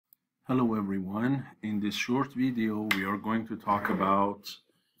Hello everyone. In this short video we are going to talk about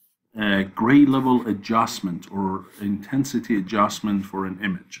gray level adjustment or intensity adjustment for an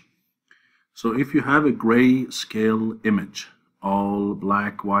image. So if you have a gray scale image, all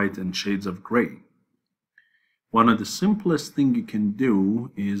black, white and shades of gray, one of the simplest thing you can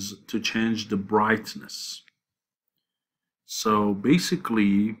do is to change the brightness. So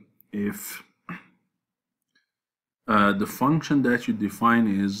basically if the function that you define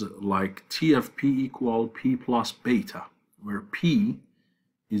is like T of P equal P plus beta, where P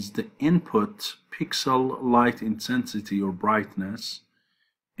is the input pixel light intensity or brightness,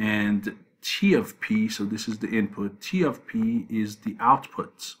 and T of P, so this is the input, T of P is the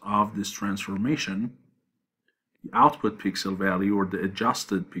output of this transformation, the output pixel value or the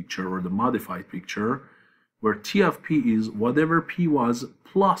adjusted picture or the modified picture, where T of P is whatever P was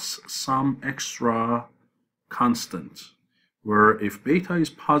plus some extra constant, where if beta is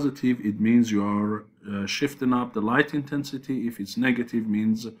positive it means you are shifting up the light intensity, if it's negative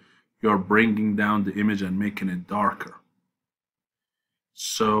means you're bringing down the image and making it darker.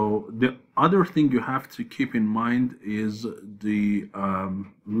 So the other thing you have to keep in mind is the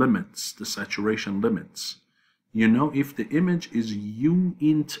limits, the saturation limits. You know, if the image is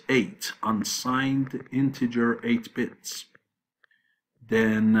uint8, unsigned integer 8 bits,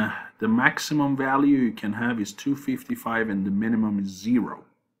 then the maximum value you can have is 255 and the minimum is 0.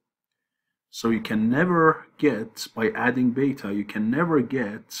 So you can never get, by adding beta, you can never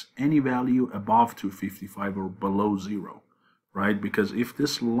get any value above 255 or below 0, right? Because if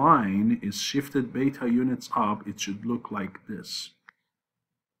this line is shifted beta units up, it should look like this.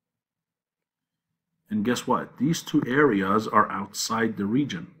 And guess what? These two areas are outside the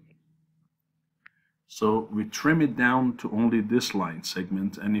region. So we trim it down to only this line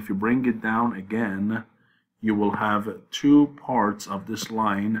segment, and if you bring it down again, you will have two parts of this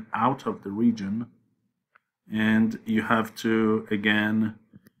line out of the region, and you have to again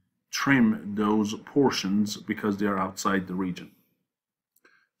trim those portions because they are outside the region.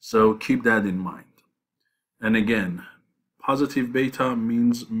 So keep that in mind. And again, positive beta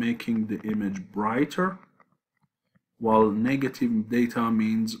means making the image brighter, while negative beta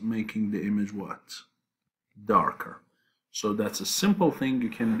means making the image what? Darker. So that's a simple thing you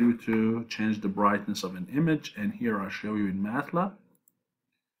can do to change the brightness of an image, and here I'll show you in MATLAB.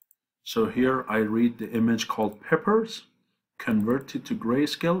 So here I read the image called Peppers, convert it to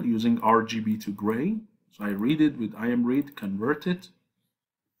grayscale using RGB to gray. So I read it with IMRead, convert it,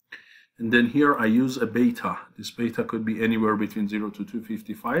 and then here I use a beta. This beta could be anywhere between 0 to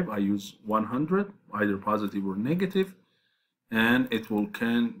 255. I use 100, either positive or negative, and it will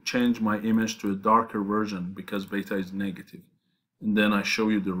change my image to a darker version because beta is negative. And then I show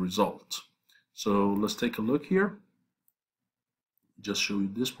you the result. So let's take a look here. Just show you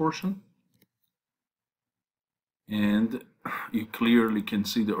this portion. And you clearly can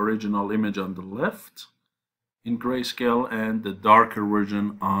see the original image on the left in grayscale and the darker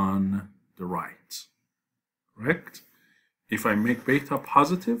version on the right. Correct? If I make beta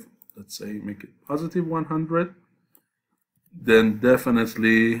positive, let's say make it positive 100, then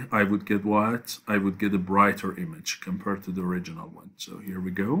definitely I would get what? I would get a brighter image compared to the original one. So here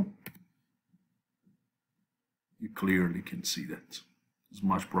we go. You clearly can see that. It's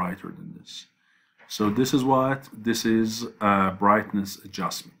much brighter than this. So this is what? This is brightness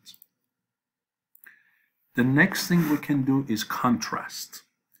adjustment. The next thing we can do is contrast.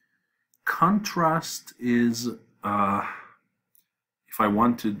 Contrast is if I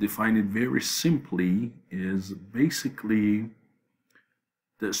want to define it very simply, is basically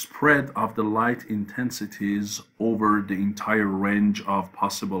the spread of the light intensities over the entire range of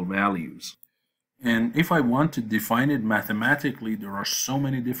possible values. And if I want to define it mathematically, there are so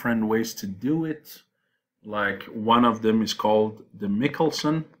many different ways to do it. Like one of them is called the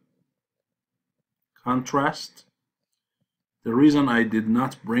Michelson contrast. The reason I did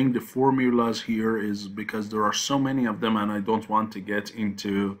not bring the formulas here is because there are so many of them and I don't want to get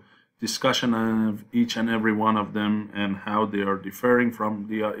into discussion of each and every one of them and how they are differing from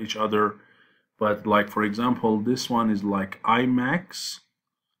each other. But like for example, this one is like I max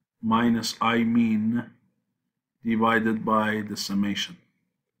minus I mean divided by the summation.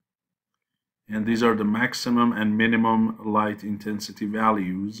 And these are the maximum and minimum light intensity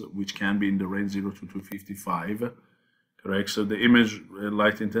values, which can be in the range 0 to 255. Correct? So the image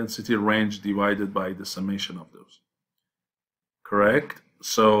light intensity range divided by the summation of those. Correct?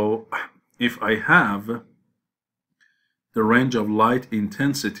 So if I have the range of light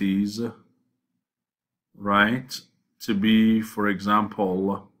intensities, right, to be, for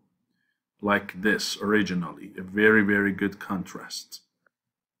example, like this originally, a very, very good contrast.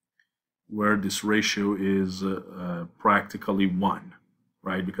 where this ratio is practically 1,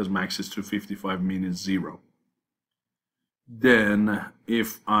 right? Because max is 255, min is 0. Then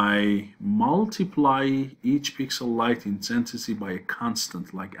if I multiply each pixel light intensity by a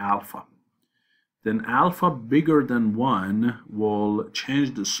constant like alpha, then alpha bigger than 1 will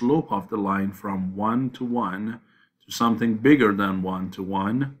change the slope of the line from 1 to 1 to something bigger than 1 to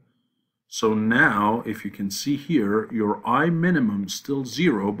 1. So now, if you can see here, your I minimum is still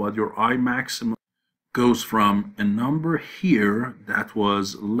 0, but your I maximum goes from a number here that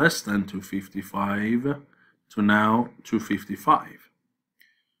was less than 255 to now 255.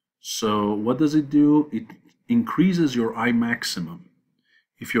 So what does it do? It increases your I maximum.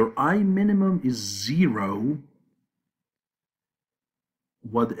 If your I minimum is 0,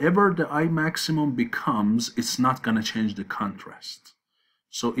 whatever the I maximum becomes, it's not going to change the contrast.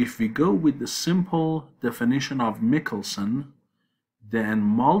 So if we go with the simple definition of Michelson, then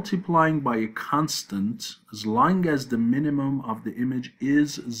multiplying by a constant, as long as the minimum of the image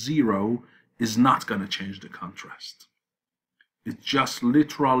is 0, is not going to change the contrast. It just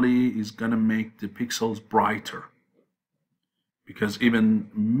literally is going to make the pixels brighter, because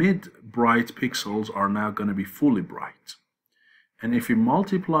even mid-bright pixels are now going to be fully bright. And if you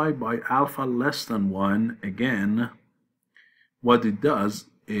multiply by alpha less than 1, again, what it does,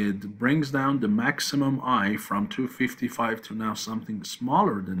 it brings down the maximum I from 255 to now something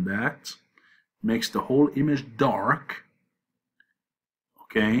smaller than that, makes the whole image dark.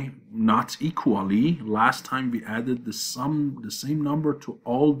 Okay, not equally. Last time we added the same number to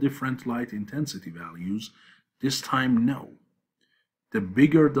all different light intensity values. This time, no. The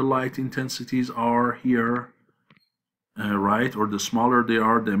bigger the light intensities are here, right, or the smaller they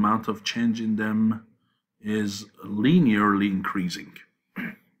are, the amount of change in them is linearly increasing.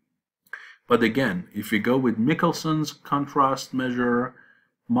 But again, if we go with Michelson's contrast measure,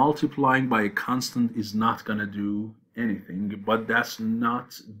 multiplying by a constant is not going to do anything, but that's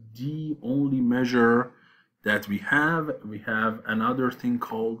not the only measure that we have. We have another thing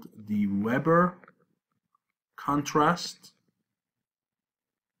called the Weber contrast,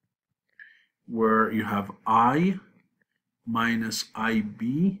 where you have I minus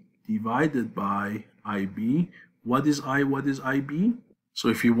IB divided by IB. What is I? What is IB? So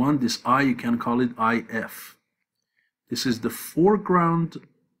if you want this I, you can call it IF. This is the foreground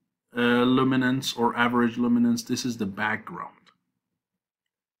luminance or average luminance. This is the background.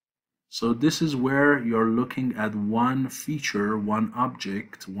 So this is where you're looking at one feature, one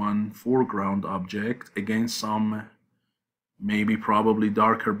object, one foreground object against some maybe probably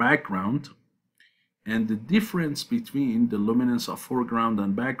darker background. And the difference between the luminance of foreground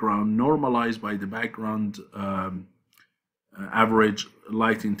and background normalized by the background average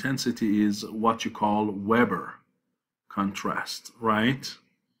light intensity is what you call Weber contrast, right?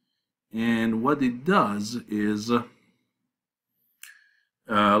 And what it does is,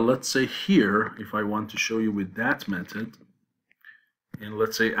 let's say here, if I want to show you with that method, and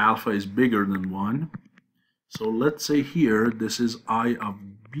let's say alpha is bigger than 1. So let's say here, this is I of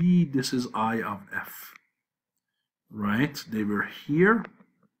B, this is I of F, right? They were here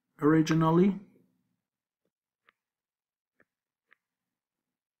originally.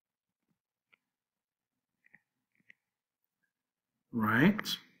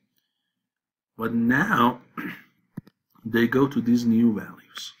 Right? But now they go to these new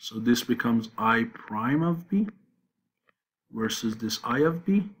values. So this becomes I prime of B versus this I of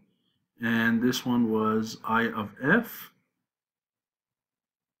B. And this one was I of F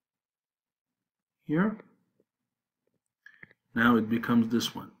here. Now it becomes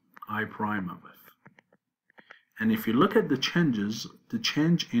this one, I prime of F. And if you look at the changes, the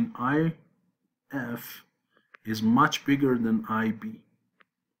change in IF is much bigger than IB.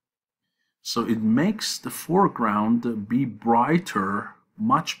 So it makes the foreground be brighter,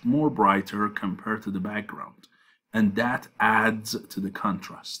 much more brighter compared to the background. And that adds to the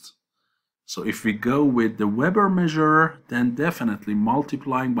contrast. So if we go with the Weber measure, then definitely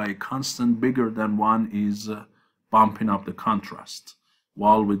multiplying by a constant bigger than 1 is bumping up the contrast.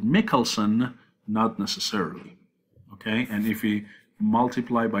 While with Michelson, not necessarily. Okay, and if we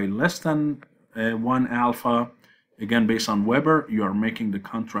multiply by less than 1 alpha, again, based on Weber, you are making the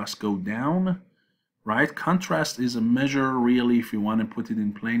contrast go down, right? Contrast is a measure, really, if you want to put it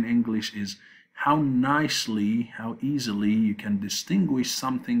in plain English, is how nicely, how easily you can distinguish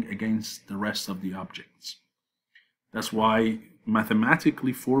something against the rest of the objects. That's why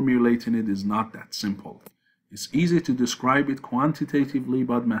mathematically formulating it is not that simple. It's easy to describe it quantitatively,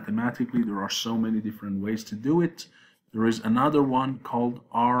 but mathematically there are so many different ways to do it. There is another one called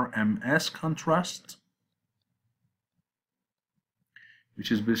RMS contrast,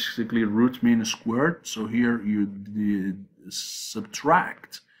 which is basically root mean squared. So here you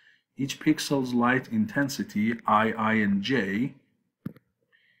subtract each pixel's light intensity, I, and j,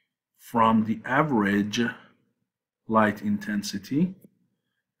 from the average light intensity,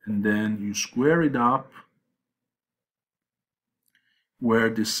 and then you square it up where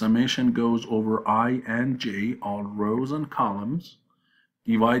the summation goes over I and j, all rows and columns,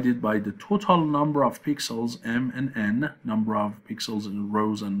 divided by the total number of pixels, m and n, number of pixels in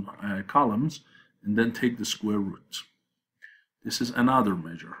rows and columns, and then take the square root. This is another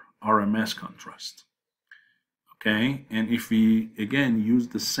measure, RMS contrast. Okay, and if we again use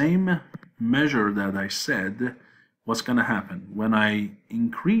the same measure that I said, what's going to happen? When I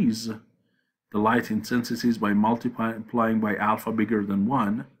increase the light intensities by multiplying by alpha bigger than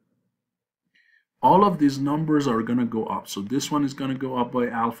 1, all of these numbers are going to go up. So this one is going to go up by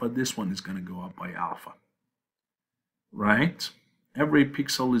alpha, this one is going to go up by alpha, right? Every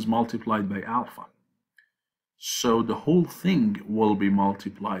pixel is multiplied by alpha. So the whole thing will be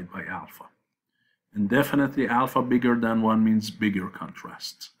multiplied by alpha. And definitely alpha bigger than 1 means bigger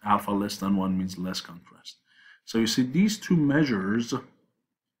contrast. Alpha less than 1 means less contrast. So you see, these two measures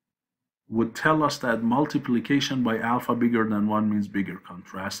would tell us that multiplication by alpha bigger than 1 means bigger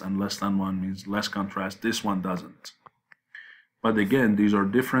contrast and less than 1 means less contrast. This one doesn't. But again, these are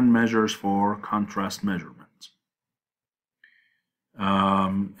different measures for contrast measurement.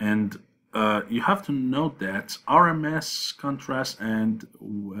 You have to note that RMS contrast and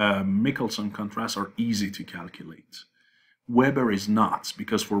Michelson contrast are easy to calculate. Weber is not,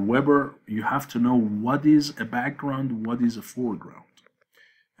 because for Weber you have to know what is a background, what is a foreground.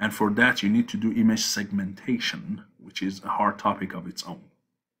 And for that you need to do image segmentation, which is a hard topic of its own.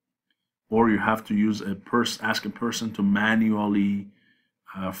 Or you have to use ask a person to manually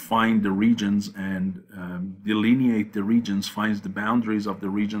find the regions and delineate the regions, finds the boundaries of the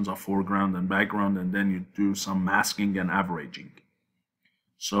regions of foreground and background, and then you do some masking and averaging.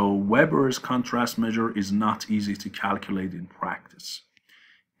 So Weber's contrast measure is not easy to calculate in practice.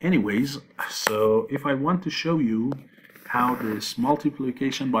 Anyways, so if I want to show you how this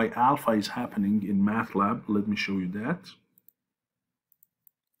multiplication by alpha is happening in MATLAB, let me show you that.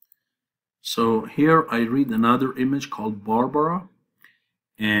 So here I read another image called Barbara,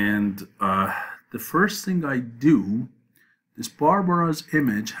 and the first thing I do, this Barbara's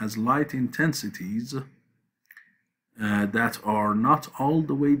image has light intensities that are not all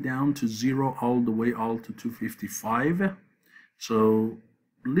the way down to 0, all the way to 255. So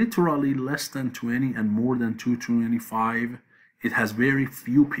literally less than 20 and more than 225. It has very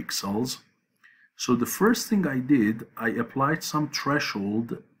few pixels. So the first thing I did, I applied some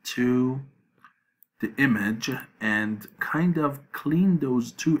threshold to the image and kind of cleaned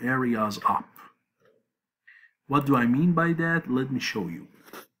those two areas up. What do I mean by that? Let me show you.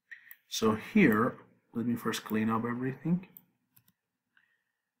 So here, let me first clean up everything.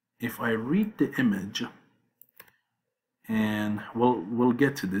 If I read the image, and we'll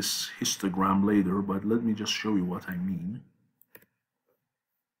get to this histogram later, but let me just show you what I mean.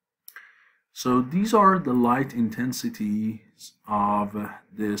 So these are the light intensities of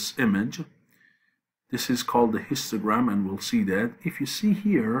this image. This is called the histogram, and we'll see that. If you see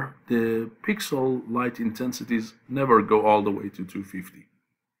here, the pixel light intensities never go all the way to 250.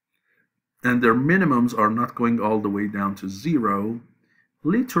 And their minimums are not going all the way down to 0.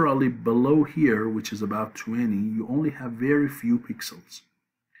 Literally below here, which is about 20, you only have very few pixels.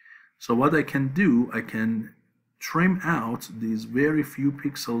 So what I can do, I can trim out these very few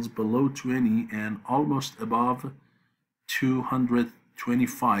pixels below 20 and almost above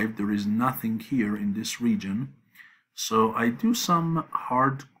 225. There is nothing here in this region. So I do some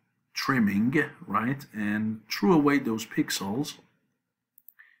hard trimming, right, and threw away those pixels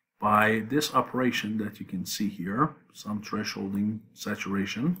by this operation that you can see here, some thresholding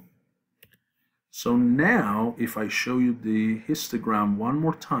saturation. So now if I show you the histogram one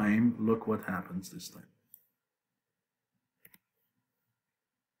more time, look what happens this time.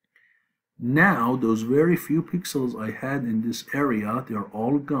 Now those very few pixels I had in this area, they're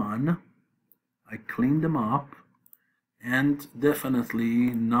all gone. I cleaned them up, and definitely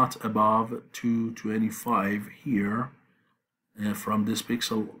not above 225 here. From this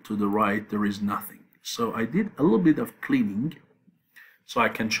pixel to the right, there is nothing. So I did a little bit of cleaning so I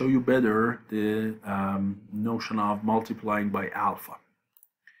can show you better the notion of multiplying by alpha.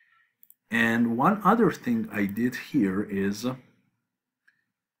 And one other thing I did here is,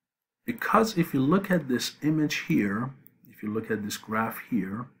 because if you look at this image here, if you look at this graph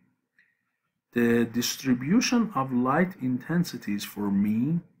here, the distribution of light intensities for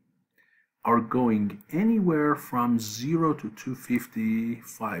me are going anywhere from 0 to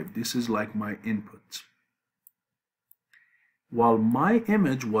 255. This is like my input. While my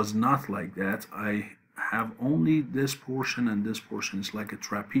image was not like that, I have only this portion and this portion. It's like a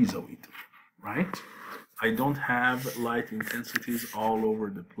trapezoid, right? I don't have light intensities all over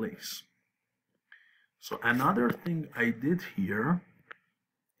the place. So another thing I did here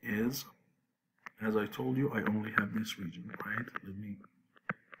is, as I told you, I only have this region, right? Let me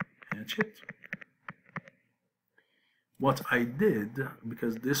hatch it. What I did,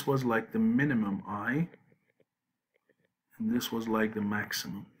 because this was like the minimum I, and this was like the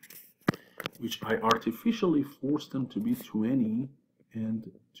maximum, which I artificially forced them to be 20 and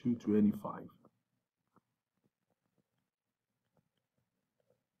 225.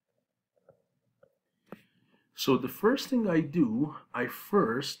 So the first thing I do, I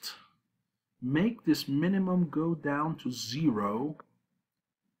first make this minimum go down to 0.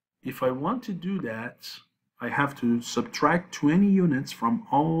 If I want to do that, I have to subtract 20 units from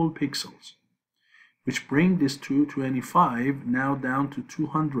all pixels, which bring this 225 now down to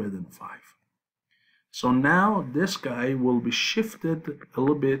 205. So now this guy will be shifted a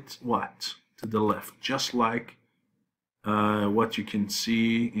little bit, what? To the left, just like what you can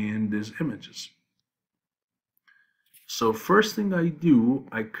see in these images. So first thing I do,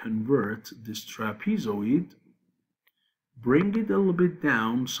 I convert this trapezoid, bring it a little bit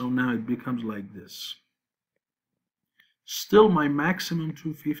down, so now it becomes like this. Still my maximum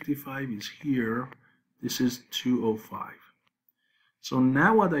 255 is here, this is 205. So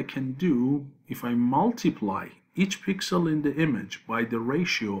now what I can do, if I multiply each pixel in the image by the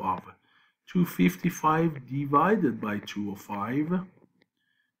ratio of 255 divided by 205,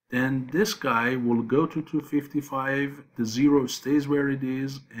 then this guy will go to 255, the 0 stays where it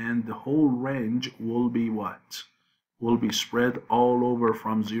is, and the whole range will be what? Will be spread all over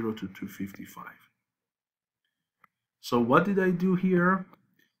from 0 to 255. So what did I do here?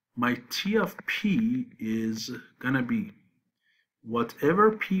 My T of P is gonna be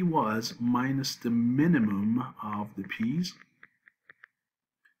whatever P was minus the minimum of the P's.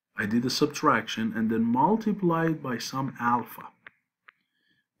 I did a subtraction and then multiplied by some alpha.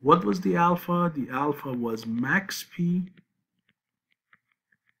 What was the alpha? The alpha was max P,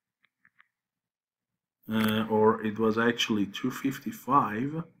 or it was actually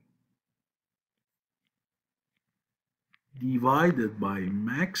 255 divided by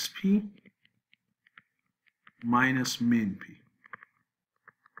max P minus min P.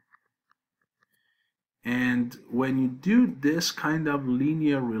 And when you do this kind of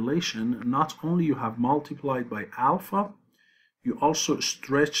linear relation, not only you have multiplied by alpha, you also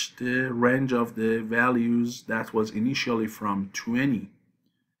stretch the range of the values that was initially from 20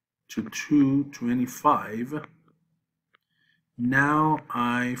 to 225. Now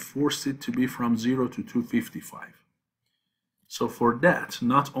I forced it to be from 0 to 255. So for that,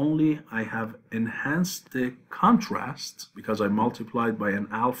 not only I have enhanced the contrast because I multiplied by an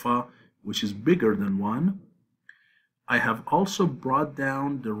alpha which is bigger than 1, I have also brought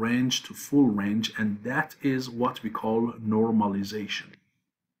down the range to full range, and that is what we call normalization.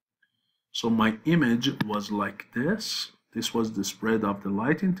 So my image was like this. This was the spread of the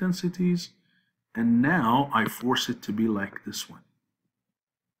light intensities, and now I force it to be like this one.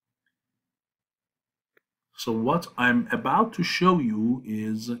 So what I'm about to show you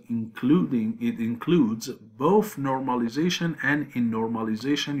is it includes both normalization, and in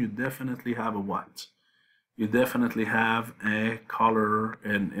normalization you definitely have a what? You definitely have a color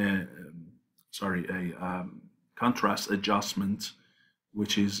and a contrast adjustment,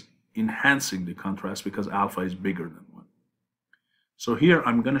 which is enhancing the contrast because alpha is bigger than 1. So here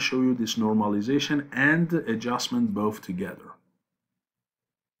I'm going to show you this normalization and adjustment both together.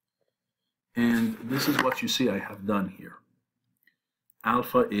 And this is what you see I have done here.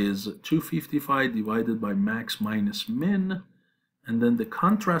 Alpha is 255 divided by max minus min. And then the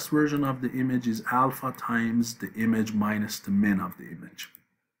contrast version of the image is alpha times the image minus the min of the image.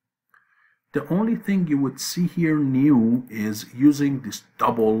 The only thing you would see here new is using this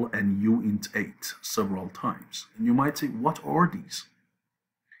double and uint8 several times. And you might say, what are these?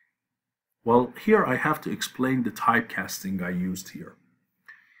 Well, here I have to explain the typecasting I used here.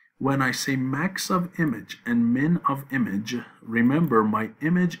 When I say max of image and min of image, remember my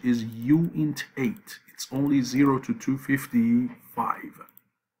image is uint8. It's only 0 to 255.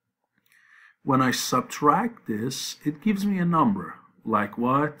 When I subtract this, it gives me a number. Like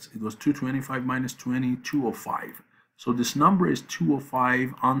what? It was 225 minus 20, 205. So this number is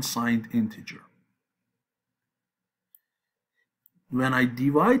 205 unsigned integer. When I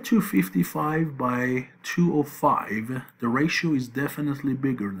divide 255 by 205, the ratio is definitely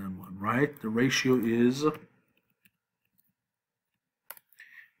bigger than 1, right? The ratio is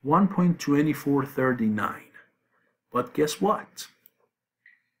 1.2439. But guess what?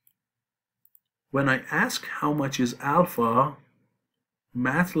 When I ask how much is alpha,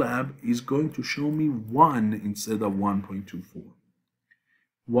 MATLAB is going to show me 1 instead of 1.24.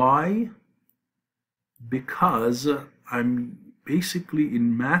 Why? Because I'm basically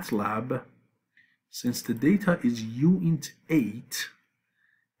in MATLAB, since the data is uint8,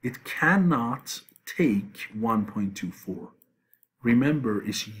 it cannot take 1.24. Remember,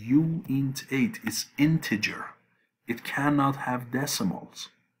 it's uint8, it's integer. It cannot have decimals.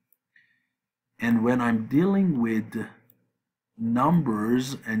 And when I'm dealing with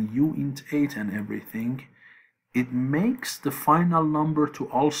numbers and uint8 and everything, it makes the final number to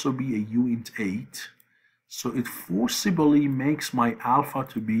also be a uint8. So it forcibly makes my alpha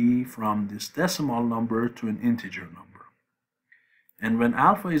to be from this decimal number to an integer number. And when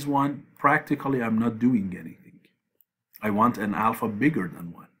alpha is 1, practically I'm not doing anything. I want an alpha bigger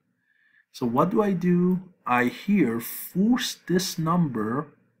than 1. So what do? I here force this number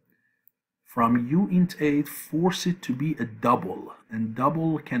from uint8, force it to be a double, and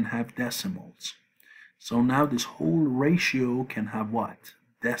double can have decimals. So now this whole ratio can have what?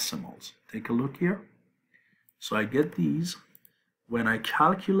 Decimals. Take a look here. So I get these. When I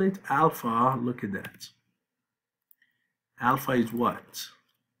calculate alpha, look at that. Alpha is what?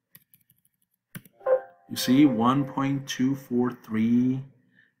 You see,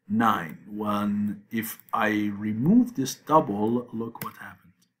 1.2439. If I remove this double, look what happened.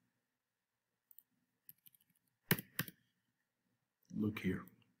 Look here.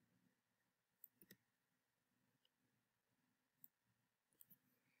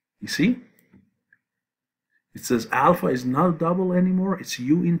 You see? It says alpha is not double anymore, it's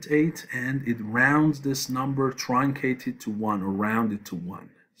uint8, and it rounds this number, truncated to 1 or rounded to 1.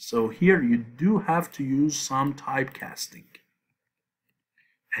 So here you do have to use some typecasting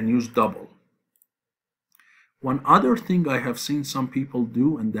and use double. One other thing I have seen some people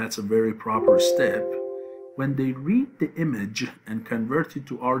do, and that's a very proper step, when they read the image and convert it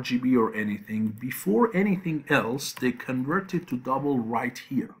to RGB or anything, before anything else, they convert it to double right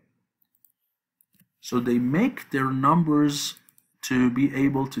here. So they make their numbers to be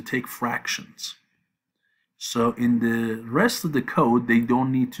able to take fractions. So in the rest of the code, they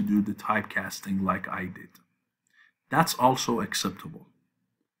don't need to do the typecasting like I did. That's also acceptable.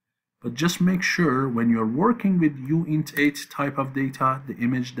 But just make sure when you're working with uint8 type of data, the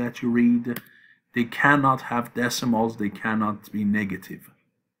image that you read, they cannot have decimals, they cannot be negative.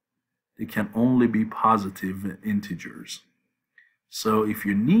 They can only be positive integers. So if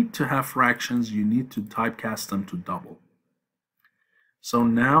you need to have fractions, you need to typecast them to double. So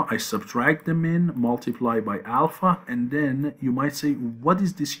now I subtract them in, multiply by alpha, and then you might say, what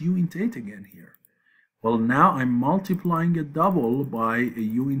is this uint8 again here? Well, now I'm multiplying a double by a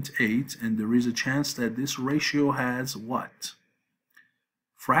uint8, and there is a chance that this ratio has what?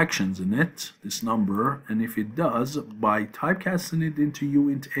 Fractions in it, this number, and if it does, by typecasting it into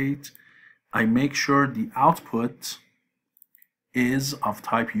uint8, I make sure the output is of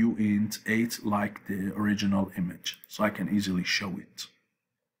type uint8 like the original image, so I can easily show it.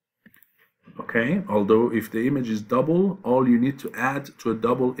 Okay, although if the image is double, all you need to add to a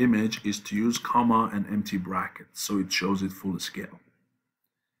double image is to use comma and empty brackets, so it shows it full scale.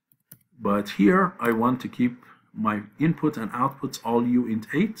 But here I want to keep my input and outputs all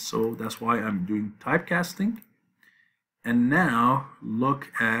uint8, so that's why I'm doing typecasting. And now look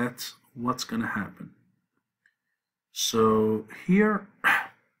at what's going to happen. So here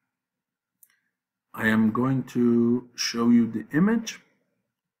I am going to show you the image,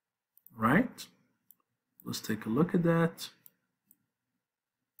 right? Let's take a look at that.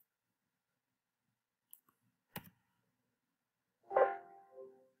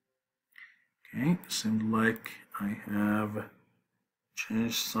 Okay, seems like I have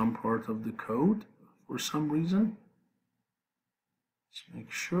changed some part of the code for some reason. Let's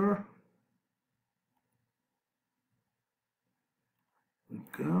make sure. There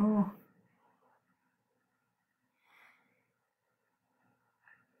we go.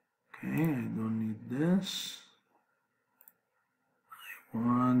 Okay, I don't need this. I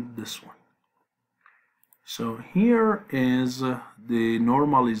want this one. So here is the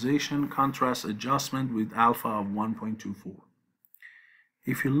normalization contrast adjustment with alpha of 1.24.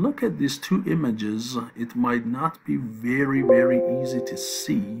 If you look at these two images, it might not be very easy to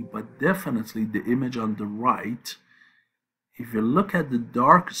see, but definitely the image on the right if you look at the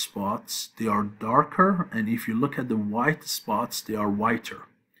dark spots, they are darker, and if you look at the white spots, they are whiter.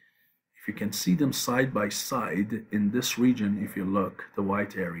 If you can see them side by side in this region, if you look, the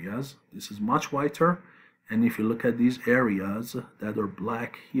white areas, this is much whiter, and if you look at these areas that are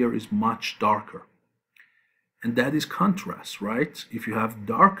black, here is much darker. And that is contrast, right? If you have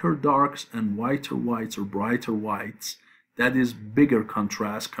darker darks and whiter whites or brighter whites, that is bigger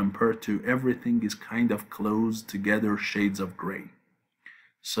contrast compared to everything is kind of close together shades of gray.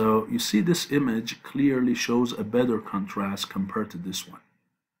 So you see this image clearly shows a better contrast compared to this one,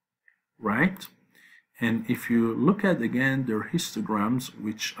 right? And if you look at again their histograms,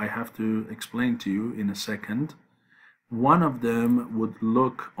 which I have to explain to you in a second, one of them would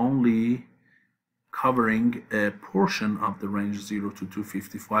look only covering a portion of the range 0 to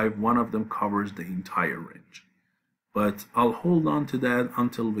 255. One of them covers the entire range. But I'll hold on to that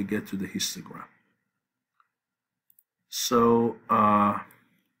until we get to the histogram. So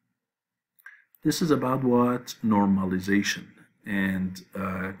this is about what normalization and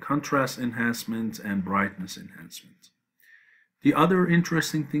contrast enhancement and brightness enhancement. The other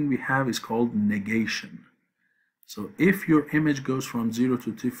interesting thing we have is called negation. So if your image goes from 0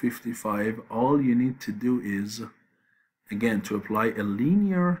 to 255, all you need to do is, again, to apply a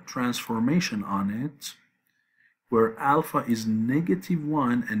linear transformation on it, where alpha is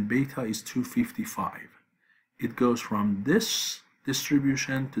 -1 and beta is 255. It goes from this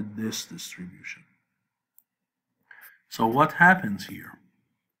distribution to this distribution. So what happens here?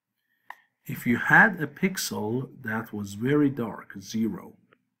 If you had a pixel that was very dark, 0,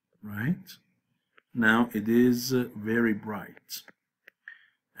 right? Now it is very bright.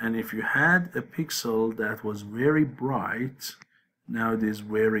 And if you had a pixel that was very bright, now it is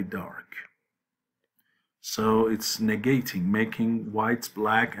very dark. So it's negating, making whites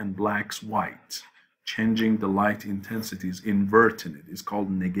black and blacks white, changing the light intensities, inverting it. It's called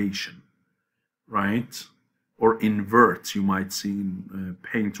negation, right? Or invert, you might see in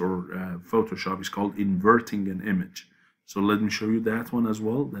Paint or Photoshop, it's called inverting an image. So let me show you that one as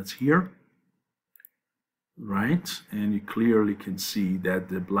well. That's here, right? And you clearly can see that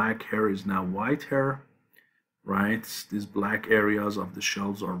the black hair is now white hair, right? These black areas of the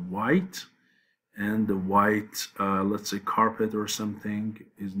shells are white, and the white, let's say carpet or something,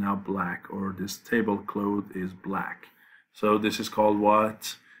 is now black, or this tablecloth is black. So this is called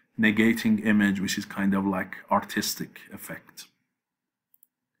what? Negating image, which is kind of like artistic effect.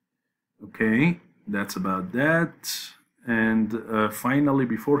 Okay, that's about that. And finally,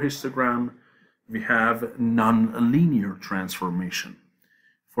 before histogram, we have nonlinear transformation.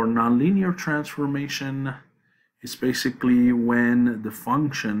 For nonlinear transformation, it's basically when the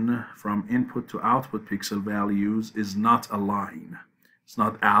function from input to output pixel values is not a line. It's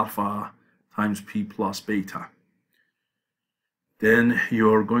not alpha times p plus beta. Then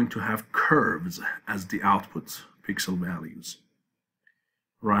you're going to have curves as the output pixel values,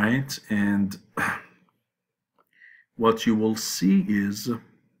 right? And what you will see is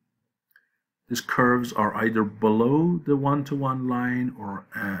these curves are either below the one-to-one line or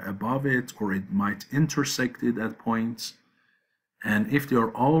above it, or it might intersect it at points. And if they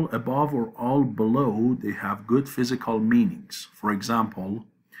are all above or all below, they have good physical meanings. For example,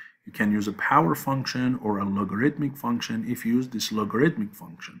 you can use a power function or a logarithmic function. If you use this logarithmic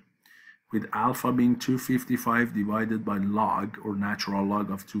function with alpha being 255 divided by log or natural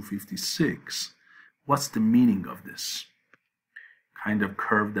log of 256, what's the meaning of this kind of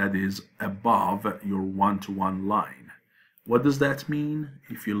curve that is above your one-to-one line? What does that mean?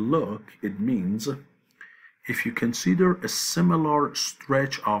 If you look, it means if you consider a similar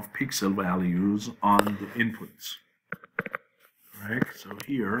stretch of pixel values on the inputs, right? So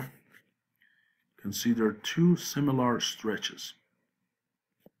here, consider two similar stretches.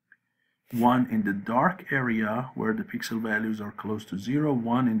 One in the dark area where the pixel values are close to 0,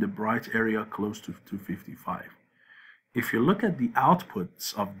 one in the bright area close to 255. If you look at the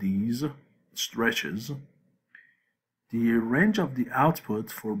outputs of these stretches, the range of the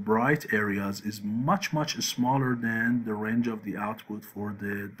output for bright areas is much, much smaller than the range of the output for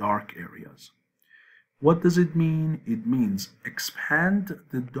the dark areas. What does it mean? It means expand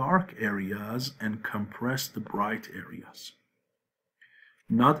the dark areas and compress the bright areas.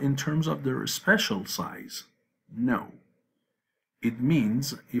 Not in terms of their special size, no. It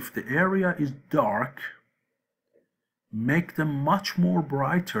means if the area is dark, make them much more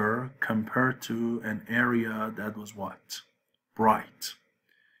brighter compared to an area that was what? Bright.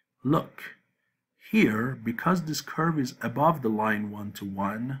 Look, here, because this curve is above the line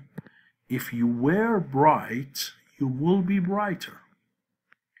 1-to-1, if you were bright, you will be brighter,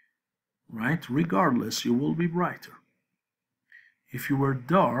 right? Regardless, you will be brighter. If you were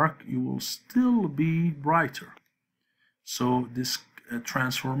dark, you will still be brighter. So this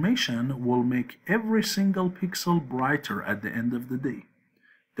transformation will make every single pixel brighter at the end of the day.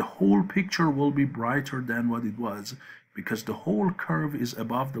 The whole picture will be brighter than what it was because the whole curve is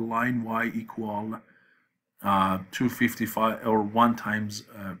above the line y equal 255 or 1 times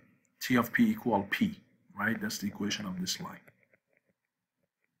t of p equal p, right? That's the equation of this line.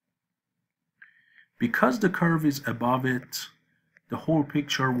 Because the curve is above it, the whole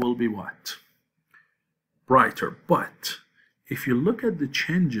picture will be what? Brighter. But if you look at the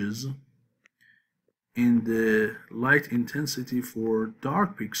changes in the light intensity for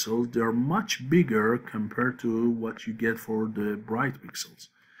dark pixels, they're much bigger compared to what you get for the bright pixels.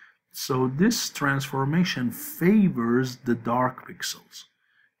 So this transformation favors the dark pixels.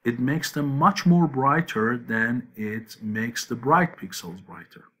 It makes them much more brighter than it makes the bright pixels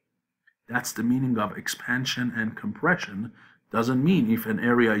brighter. That's the meaning of expansion and compression. Doesn't mean if an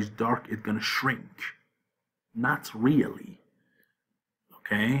area is dark, it's going to shrink. Not really.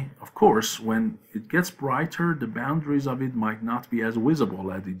 Okay, of course, when it gets brighter, the boundaries of it might not be as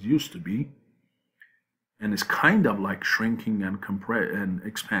visible as it used to be. And it's kind of like shrinking and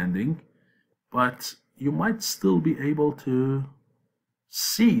expanding. But you might still be able to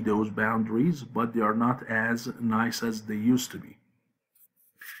see those boundaries, but they are not as nice as they used to be.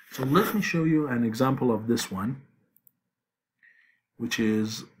 So let me show you an example of this one, which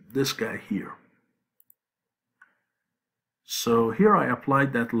is this guy here. So here I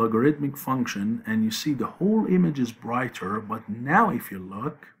applied that logarithmic function, and you see the whole image is brighter, but now if you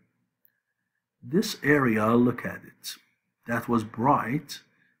look, this area, look at it. That was bright.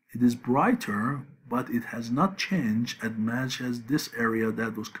 It is brighter, but it has not changed as much as this area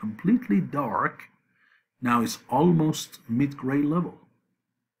that was completely dark. Now it's almost mid-gray level.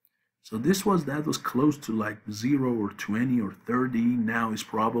 So that was close to like 0 or 20 or 30. Now it's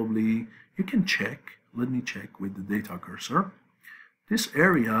probably, you can check. Let me check with the data cursor. This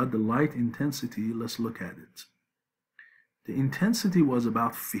area, the light intensity, let's look at it. The intensity was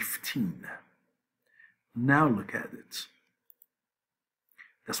about 15. Now look at it.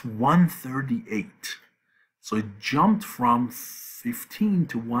 That's 138. So it jumped from 15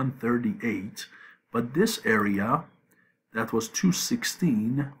 to 138, but this area that was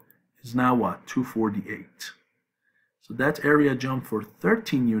 216 is now what? 248. So that area jumped for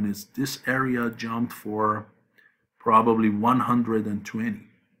 13 units. This area jumped for probably 120.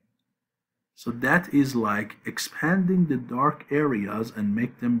 So that is like expanding the dark areas and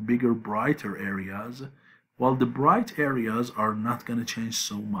make them bigger, brighter areas, while the bright areas are not going to change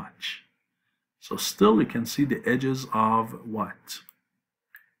so much. So still you can see the edges of what?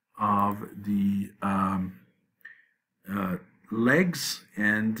 Of the legs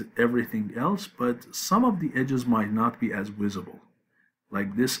and everything else, but some of the edges might not be as visible.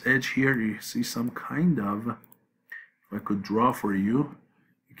 Like this edge here, you see some kind of, if I could draw for you,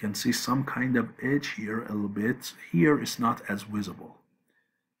 you can see some kind of edge here a little bit. Here is not as visible.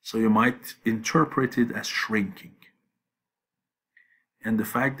 So you might interpret it as shrinking. And the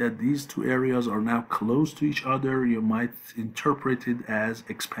fact that these two areas are now close to each other, you might interpret it as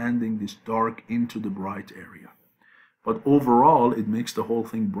expanding this dark into the bright area. But overall, it makes the whole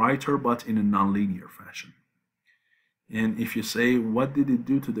thing brighter, but in a nonlinear fashion. And if you say, what did it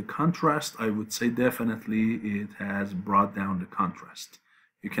do to the contrast? I would say definitely it has brought down the contrast.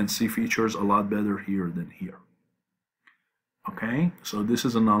 You can see features a lot better here than here. Okay, so this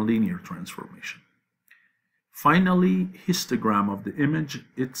is a nonlinear transformation. Finally, histogram of the image.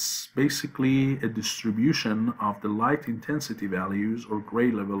 It's basically a distribution of the light intensity values or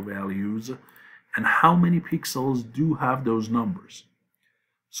gray level values and how many pixels do have those numbers.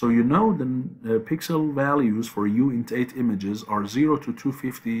 So you know the pixel values for uint8 images are 0 to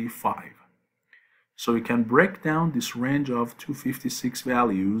 255. So you can break down this range of 256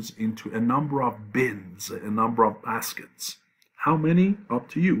 values into a number of bins, a number of baskets. How many? Up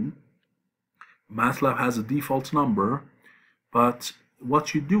to you. MATLAB has a default number, but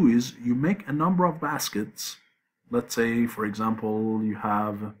what you do is you make a number of baskets. Let's say, for example, you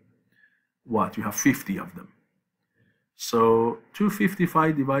have what? You have 50 of them. So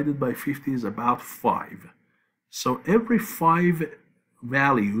 255 divided by 50 is about 5. So every 5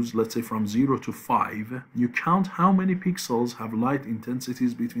 values, let's say from 0 to 5, you count how many pixels have light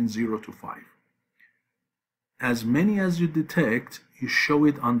intensities between 0 to 5. As many as you detect, you show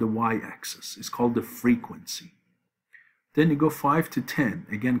it on the y-axis. It's called the frequency. Then you go 5 to 10.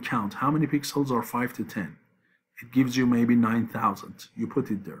 Again, count how many pixels are 5 to 10. It gives you maybe 9,000. You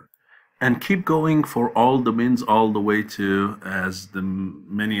put it there. And keep going for all the bins all the way to as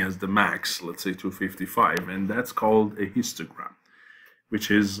many as the max, let's say 255, and that's called a histogram. which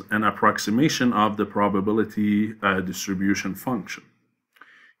is an approximation of the probability distribution function.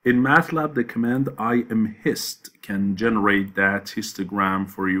 In MATLAB, the command imhist can generate that histogram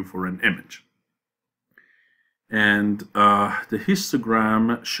for you for an image. And the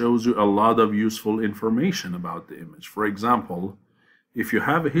histogram shows you a lot of useful information about the image. For example, if you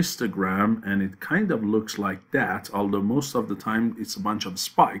have a histogram and it kind of looks like that, although most of the time it's a bunch of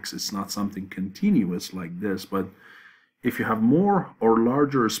spikes, it's not something continuous like this, but if you have more or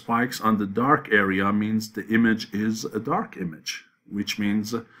larger spikes on the dark area, means the image is a dark image, which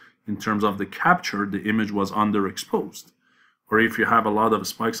means in terms of the capture, the image was underexposed. Or if you have a lot of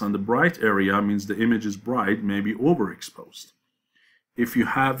spikes on the bright area, means the image is bright, maybe overexposed. If you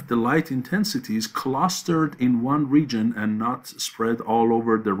have the light intensities clustered in one region and not spread all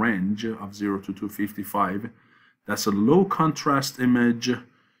over the range of 0 to 255, that's a low contrast image.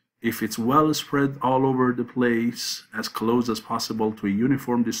 If it's well spread all over the place, as close as possible to a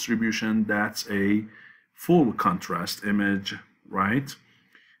uniform distribution, that's a full contrast image, right?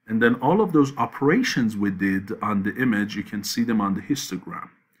 And then all of those operations we did on the image, you can see them on the histogram.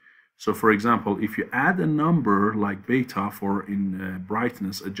 So for example, if you add a number like beta for in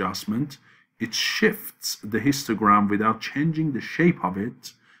brightness adjustment, it shifts the histogram without changing the shape of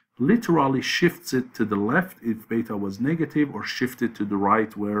it, literally shifts it to the left if beta was negative, or shift it to the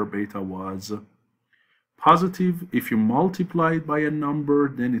right where beta was positive. If you multiply it by a number,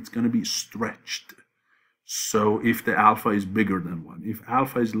 then it's going to be stretched. So if the alpha is bigger than 1, if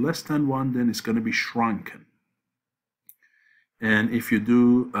alpha is less than 1, then it's going to be shrunken. And if you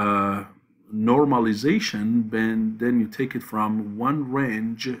do normalization, then you take it from one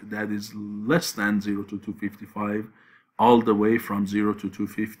range that is less than 0 to 255 all the way from 0 to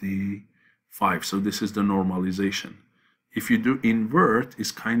 255. So this is the normalization. If you do invert,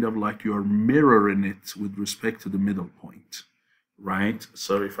 it's kind of like you're mirroring it with respect to the middle point, right?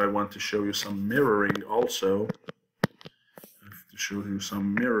 So if I want to show you some mirroring also, to show you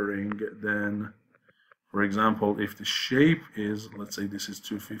some mirroring, then for example, if the shape is, let's say this is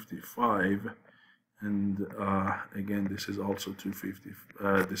 255, and again, this is also 250,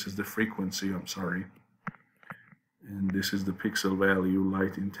 this is the frequency, I'm sorry, and this is the pixel value,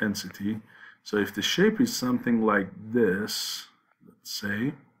 light intensity. So if the shape is something like this, let's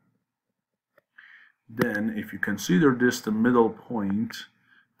say, then if you consider this the middle point,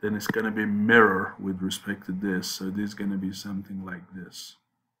 then it's going to be mirror with respect to this. So this is going to be something like this.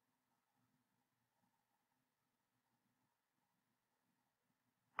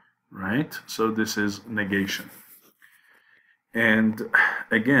 Right? So this is negation. And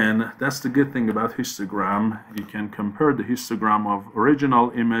again, that's the good thing about histogram. You can compare the histogram of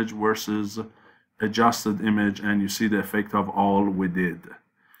original image versus adjusted image, and you see the effect of all we did.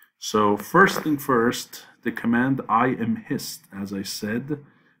 So first thing first, the command imhist, as I said,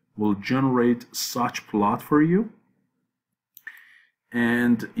 will generate such plot for you.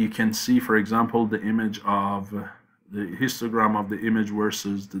 And you can see, for example, the image of the histogram of the image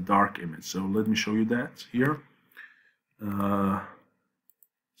versus the dark image. So let me show you that here.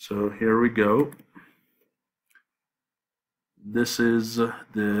 So here we go. This is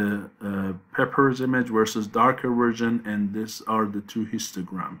the Pepper's image versus darker version, and these are the two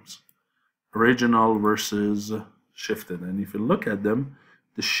histograms, original versus shifted. And if you look at them,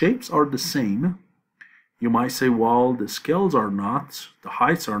 the shapes are the same. You might say, well, the scales are not, the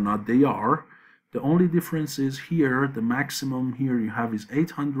heights are not. They are. The only difference is here, the maximum here you have is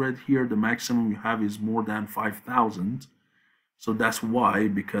 800, here the maximum you have is more than 5,000. So that's why,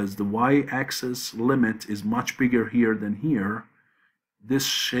 because the y-axis limit is much bigger here than here. This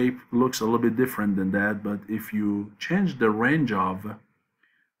shape looks a little bit different than that, but if you change the range of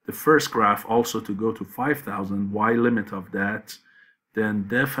the first graph also to go to 5,000, y limit of that, then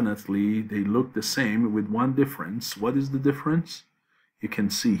definitely they look the same with one difference. What is the difference? You can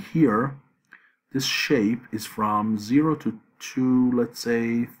see here, this shape is from 0 to 2, let's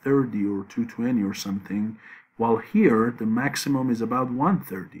say 30 or 220 or something, while here the maximum is about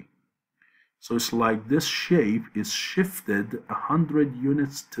 130. So it's like this shape is shifted 100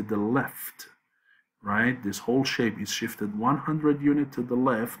 units to the left, right? This whole shape is shifted 100 units to the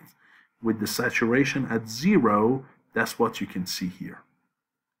left with the saturation at 0. That's what you can see here,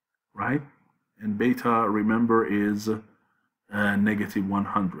 right? And beta, remember, is negative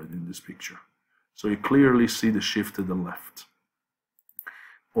 100 in this picture. So you clearly see the shift to the left.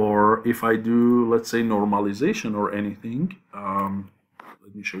 Or if I do, let's say, normalization or anything,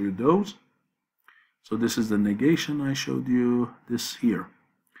 let me show you those. So this is the negation I showed you, this here.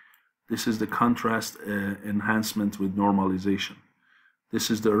 This is the contrast enhancement with normalization. This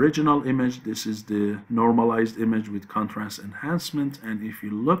is the original image. This is the normalized image with contrast enhancement. And if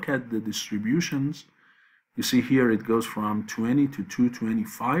you look at the distributions, you see here it goes from 20 to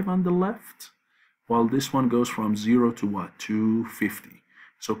 225 on the left, while this one goes from 0 to what? 250.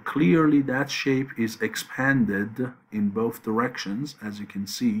 So clearly that shape is expanded in both directions, as you can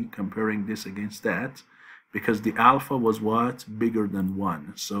see, comparing this against that, because the alpha was what? Bigger than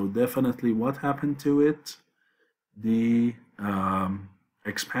 1. So definitely what happened to it? The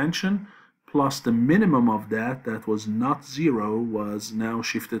expansion plus the minimum of that was not 0 was now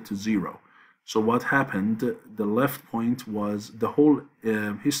shifted to 0. So what happened? The left point was, the whole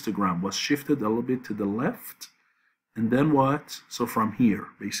histogram was shifted a little bit to the left, and then what? So from here,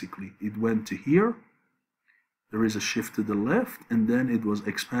 basically, it went to here. There is a shift to the left, and then it was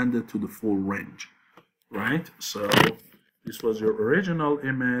expanded to the full range, right? So this was your original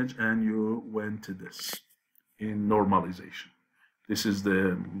image, and you went to this in normalization. This is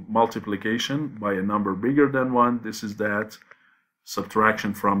the multiplication by a number bigger than 1. This is that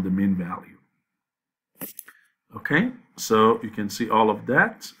subtraction from the mean value. Okay, so you can see all of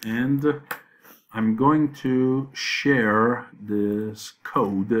that, and I'm going to share this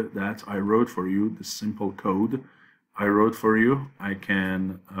code that I wrote for you, this simple code I wrote for you. I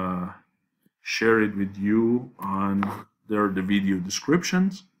can share it with you on the video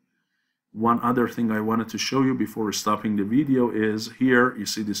descriptions. One other thing I wanted to show you before stopping the video is here you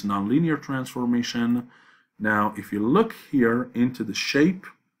see this nonlinear transformation. Now if you look here into the shape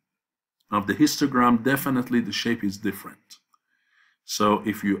of the histogram, definitely the shape is different. So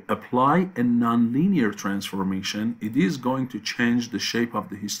if you apply a nonlinear transformation, it is going to change the shape of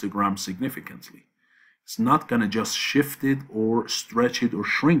the histogram significantly. It's not going to just shift it or stretch it or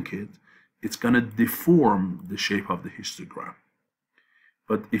shrink it. It's going to deform the shape of the histogram.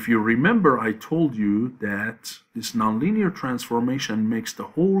 But if you remember, I told you that this nonlinear transformation makes the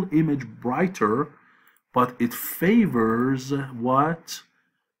whole image brighter, but it favors what?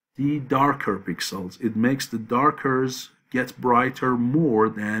 The darker pixels. It makes the darkers get brighter more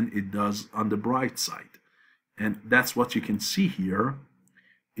than it does on the bright side. And that's what you can see here.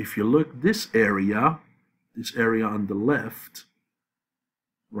 If you look this area on the left,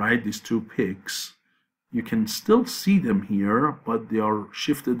 right, these two peaks, you can still see them here, but they are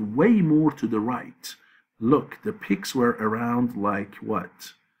shifted way more to the right. Look, the peaks were around like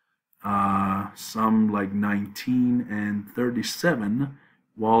what? Some like 19 and 37,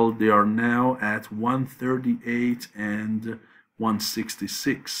 while they are now at 138 and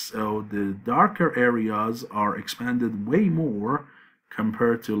 166. So the darker areas are expanded way more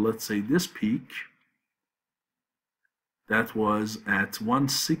compared to, let's say, this peak. That was at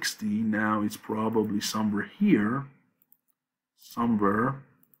 160, now it's probably somewhere here, somewhere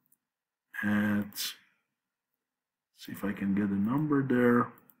at, see if I can get a number there,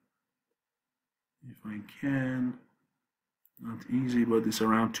 if I can, not easy, but it's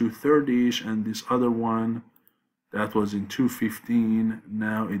around 230-ish, and this other one, that was in 215,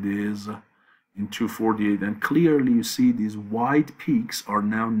 now it is in 248, and clearly you see these wide peaks are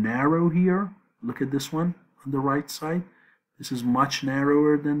now narrow here. Look at this one on the right side. This is much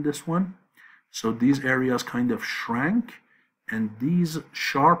narrower than this one. So these areas kind of shrank, and these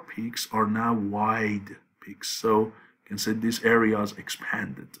sharp peaks are now wide peaks. So you can say these areas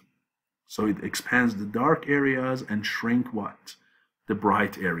expanded. So it expands the dark areas and shrink what? The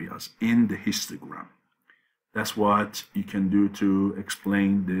bright areas in the histogram. That's what you can do to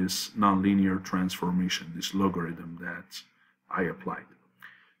explain this nonlinear transformation, this logarithm that I applied.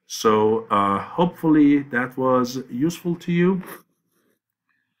 So hopefully that was useful to you.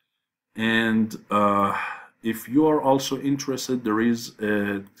 And if you are also interested, there is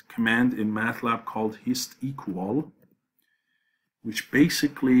a command in MATLAB called histequal, which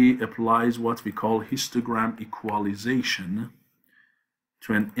basically applies what we call histogram equalization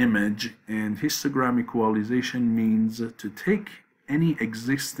to an image. And histogram equalization means to take any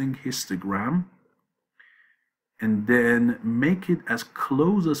existing histogram and then make it as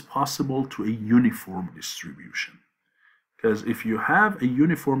close as possible to a uniform distribution. Because if you have a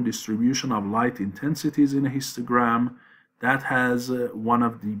uniform distribution of light intensities in a histogram, that has one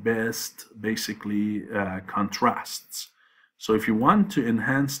of the best, basically, contrasts. So if you want to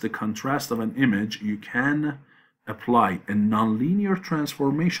enhance the contrast of an image, you can apply a nonlinear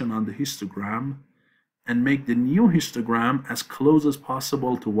transformation on the histogram and make the new histogram as close as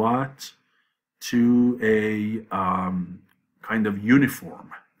possible to what? To a kind of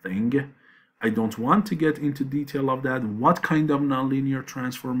uniform thing. I don't want to get into detail of that, what kind of nonlinear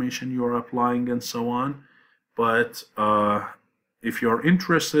transformation you're applying and so on. But if you're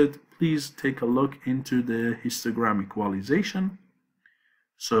interested, please take a look into the histogram equalization.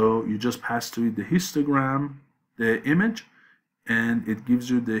 So you just pass to it the histogram, the image, and it gives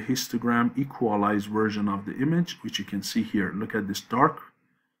you the histogram equalized version of the image, which you can see here. Look at this dark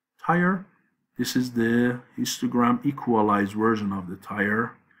tire. This is the histogram equalized version of the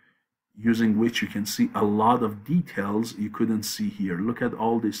tire, using which you can see a lot of details you couldn't see here. Look at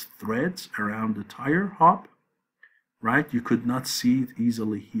all these threads around the tire hop, right? You could not see it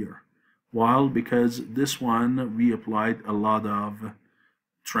easily here. While because this one, we applied a lot of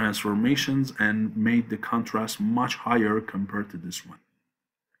transformations and made the contrast much higher compared to this one.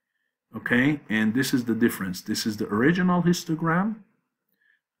 Okay, and this is the difference. This is the original histogram.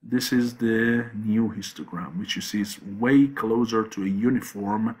 This is the new histogram, which you see is way closer to a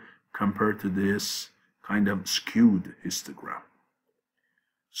uniform compared to this kind of skewed histogram.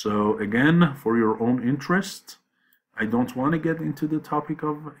 So again, for your own interest, I don't want to get into the topic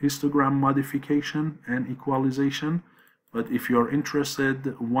of histogram modification and equalization, but if you're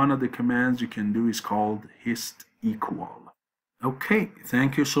interested, one of the commands you can do is called histequal. Okay,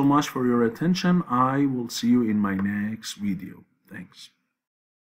 thank you so much for your attention. I will see you in my next video. Thanks.